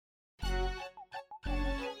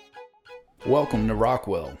Welcome to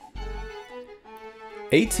Rockwell.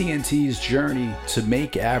 AT&T's journey to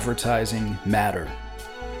make advertising matter.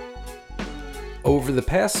 Over the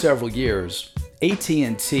past several years,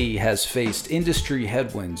 AT&T has faced industry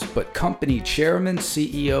headwinds, but company chairman,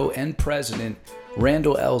 CEO, and president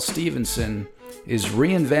Randall L. Stephenson is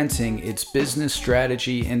reinventing its business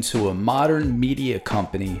strategy into a modern media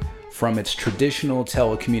company from its traditional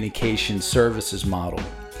telecommunications services model.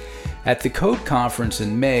 At the Code Conference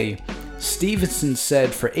in May, Stephenson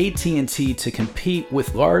said for AT&T to compete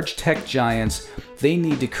with large tech giants, they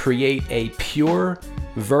need to create a pure,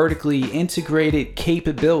 vertically integrated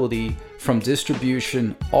capability from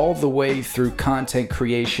distribution all the way through content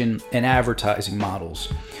creation and advertising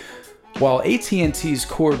models. While AT&T's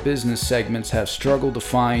core business segments have struggled to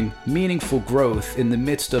find meaningful growth in the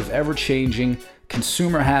midst of ever-changing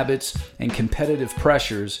consumer habits and competitive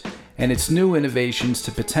pressures, and its new innovations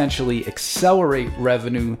to potentially accelerate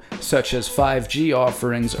revenue, such as 5G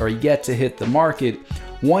offerings, are yet to hit the market,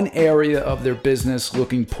 one area of their business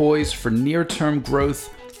looking poised for near-term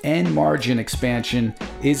growth and margin expansion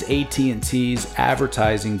is AT&T's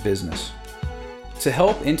advertising business. To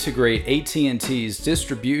help integrate AT&T's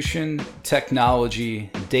distribution, technology,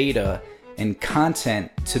 data, and content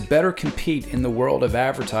to better compete in the world of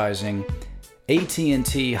advertising,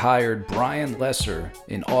 AT&T hired Brian Lesser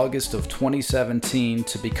in August of 2017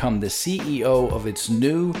 to become the CEO of its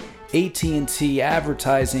new AT&T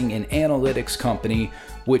Advertising and Analytics company,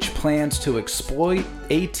 which plans to exploit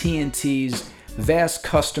AT&T's vast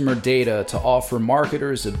customer data to offer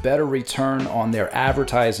marketers a better return on their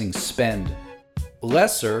advertising spend.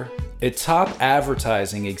 Lesser, a top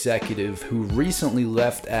advertising executive who recently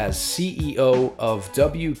left as CEO of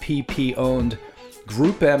WPP-owned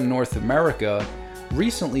Group M North America,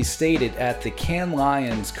 recently stated at the Cannes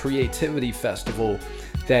Lions Creativity Festival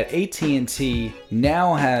that AT&T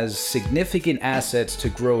now has significant assets to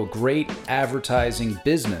grow a great advertising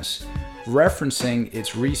business, referencing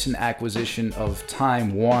its recent acquisition of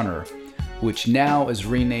Time Warner, which now is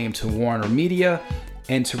renamed to Warner Media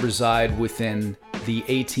and to reside within the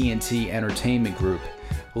AT&T Entertainment Group.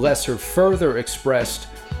 Lesser further expressed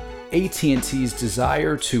AT&T's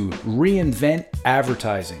desire to reinvent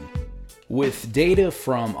advertising. With data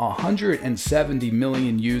from 170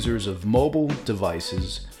 million users of mobile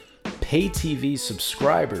devices, pay TV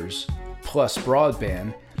subscribers, plus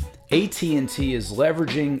broadband, AT&T is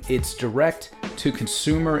leveraging its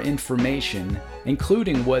direct-to-consumer information,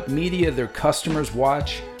 including what media their customers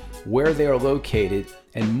watch, where they are located,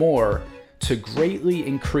 and more, to greatly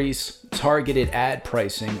increase targeted ad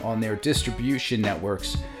pricing on their distribution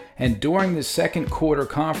networks. And during the second quarter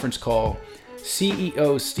conference call,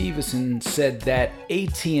 CEO Stephenson said that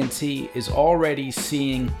AT&T is already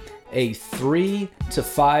seeing a 3 to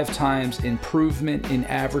 5 times improvement in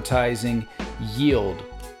advertising yield.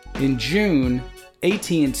 In June,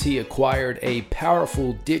 AT&T acquired a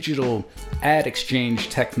powerful digital ad exchange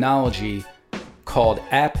technology called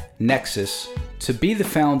AppNexus to be the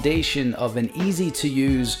foundation of an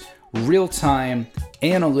easy-to-use, real-time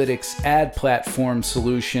analytics ad platform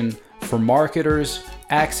solution for marketers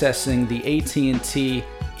accessing the AT&T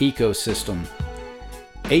ecosystem.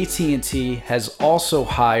 AT&T has also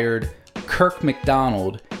hired Kirk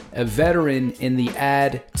McDonald, a veteran in the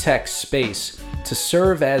ad tech space, to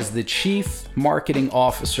serve as the chief marketing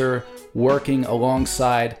officer working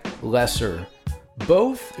alongside Lesser.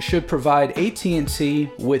 Both should provide AT&T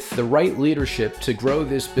with the right leadership to grow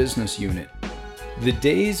this business unit. The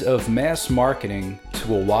days of mass marketing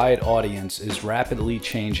to a wide audience is rapidly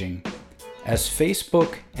changing, as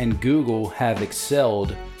Facebook and Google have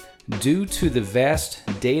excelled due to the vast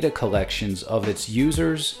data collections of its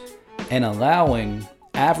users and allowing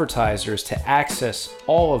advertisers to access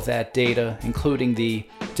all of that data, including the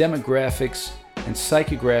demographics and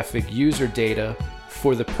psychographic user data,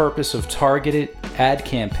 for the purpose of targeted ad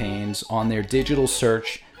campaigns on their digital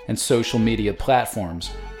search and social media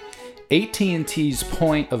platforms. AT&T's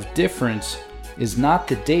point of difference is not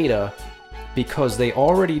the data, because they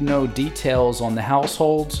already know details on the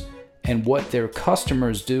households and what their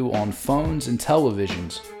customers do on phones and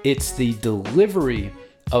televisions. It's the delivery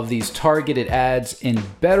of these targeted ads in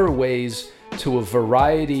better ways to a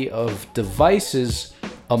variety of devices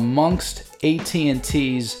amongst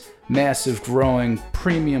AT&T's massive growing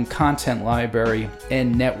premium content library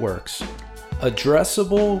and networks.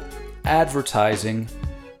 Addressable advertising,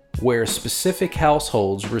 where specific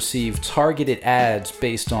households receive targeted ads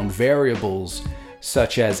based on variables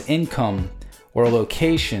such as income or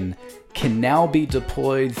location, can now be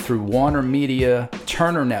deployed through Warner Media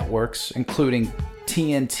Turner networks, including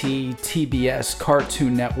TNT, TBS,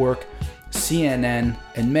 Cartoon Network, CNN,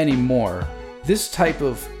 and many more. This type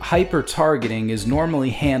of hyper-targeting is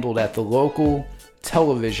normally handled at the local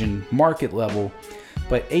television market level,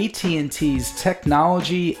 but AT&T's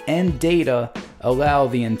technology and data allow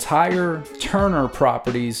the entire Turner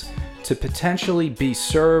properties to potentially be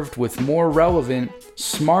served with more relevant,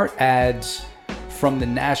 smart ads from the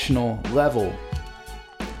national level.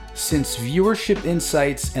 Since viewership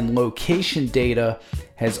insights and location data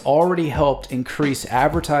has already helped increase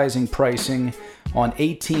advertising pricing on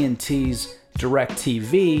AT&T's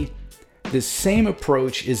DirecTV, this same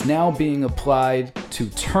approach is now being applied to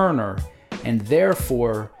Turner, and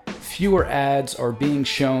therefore fewer ads are being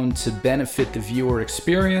shown to benefit the viewer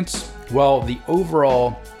experience, while the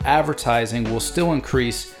overall advertising will still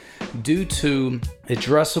increase due to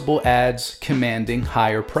addressable ads commanding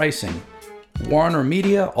higher pricing. Warner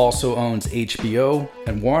Media also owns HBO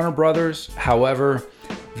and Warner Brothers. However,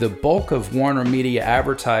 the bulk of Warner Media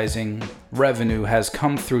advertising revenue has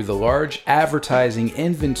come through the large advertising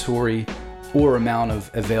inventory or amount of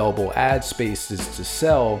available ad spaces to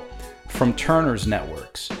sell from Turner's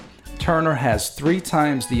networks. Turner has 3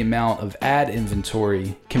 times the amount of ad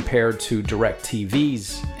inventory compared to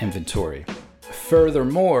DirecTV's inventory.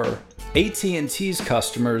 Furthermore, AT&T's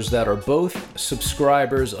customers that are both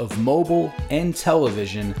subscribers of mobile and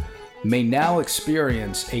television may now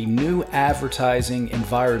experience a new advertising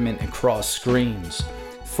environment across screens.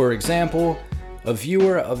 For example, a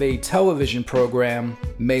viewer of a television program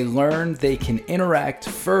may learn they can interact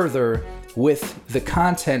further with the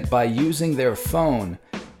content by using their phone.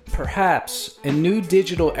 Perhaps a new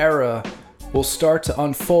digital era will start to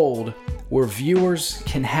unfold where viewers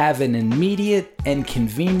can have an immediate and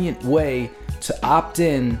convenient way to opt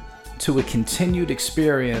in to a continued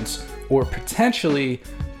experience or potentially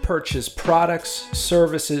purchase products,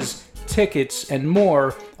 services, tickets, and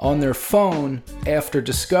more on their phone after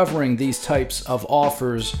discovering these types of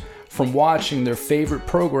offers from watching their favorite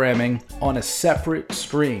programming on a separate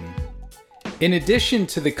screen. In addition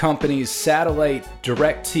to the company's satellite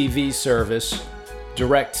DirecTV service,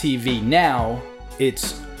 DirecTV Now,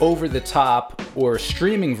 its over-the-top or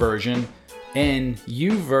streaming version, and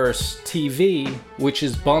Uverse TV, which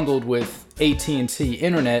is bundled with AT&T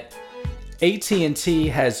Internet, AT&T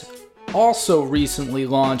has also recently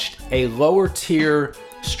launched a lower-tier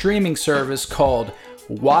streaming service called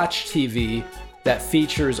Watch TV that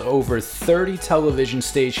features over 30 television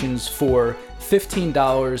stations for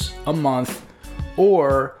 $15 a month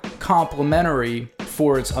or complimentary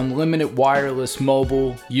for its unlimited wireless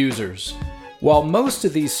mobile users. While most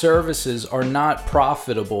of these services are not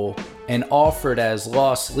profitable and offered as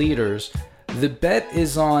loss leaders, the bet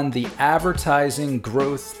is on the advertising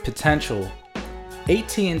growth potential.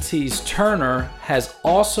 AT&T's Turner has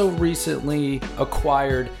also recently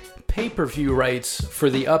acquired pay-per-view rights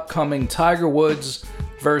for the upcoming Tiger Woods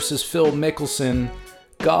versus Phil Mickelson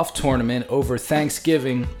golf tournament over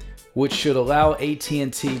Thanksgiving, which should allow AT&T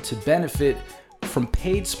to benefit from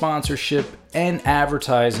paid sponsorship and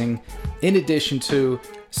advertising, in addition to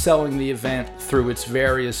selling the event through its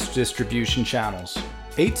various distribution channels.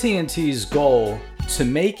 AT&T's goal to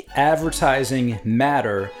make advertising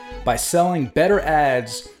matter by selling better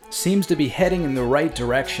ads seems to be heading in the right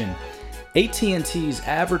direction. AT&T's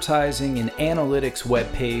advertising and analytics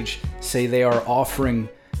webpage say they are offering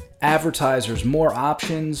advertisers more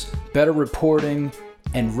options, better reporting,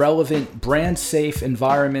 and relevant brand-safe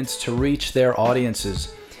environments to reach their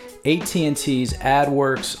audiences. AT&T's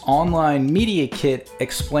AdWorks online media kit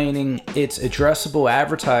explaining its addressable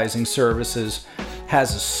advertising services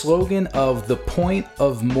has a slogan of the point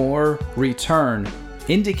of more return,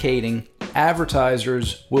 indicating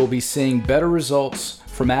advertisers will be seeing better results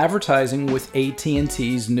from advertising with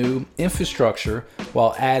AT&T's new infrastructure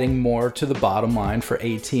while adding more to the bottom line for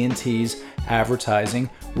AT&T's advertising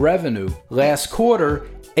revenue. Last quarter,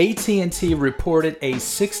 AT&T reported a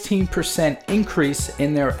 16% increase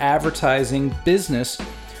in their advertising business,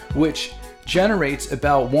 which generates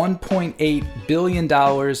about $1.8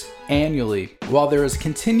 billion annually. While there is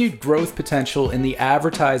continued growth potential in the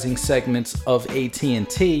advertising segments of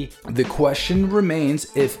AT&T, the question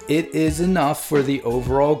remains if it is enough for the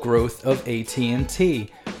overall growth of AT&T.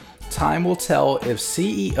 Time will tell if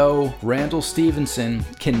CEO Randall Stephenson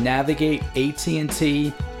can navigate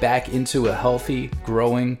AT&T back into a healthy,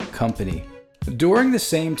 growing company. During the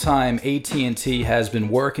same time AT&T has been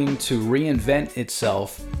working to reinvent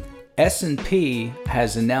itself, S&P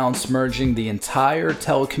has announced merging the entire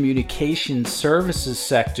telecommunications services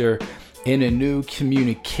sector in a new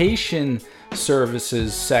communication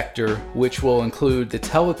services sector, which will include the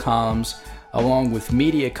telecoms along with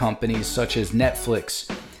media companies such as Netflix,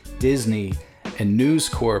 Disney, and News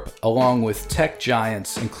Corp, along with tech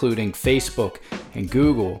giants including Facebook and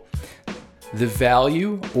Google. The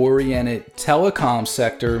value-oriented telecom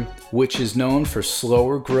sector, which is known for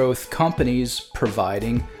slower growth companies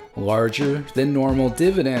providing larger than normal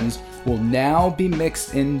dividends, will now be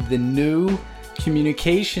mixed in the new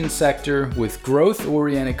communication sector with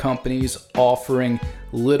growth-oriented companies offering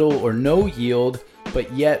little or no yield,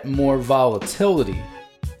 but yet more volatility.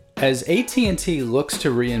 As AT&T looks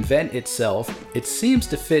to reinvent itself, it seems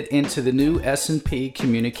to fit into the new S&P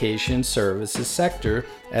communication services sector,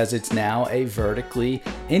 as it's now a vertically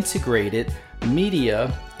integrated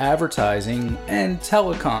media, advertising, and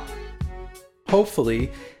telecom.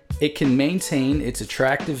 Hopefully, it can maintain its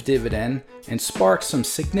attractive dividend and spark some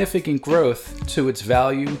significant growth to its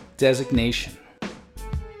value designation.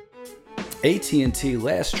 AT&T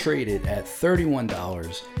last traded at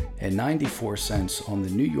 $31.94 on the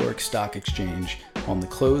New York Stock Exchange on the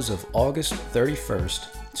close of August 31st,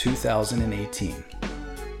 2018.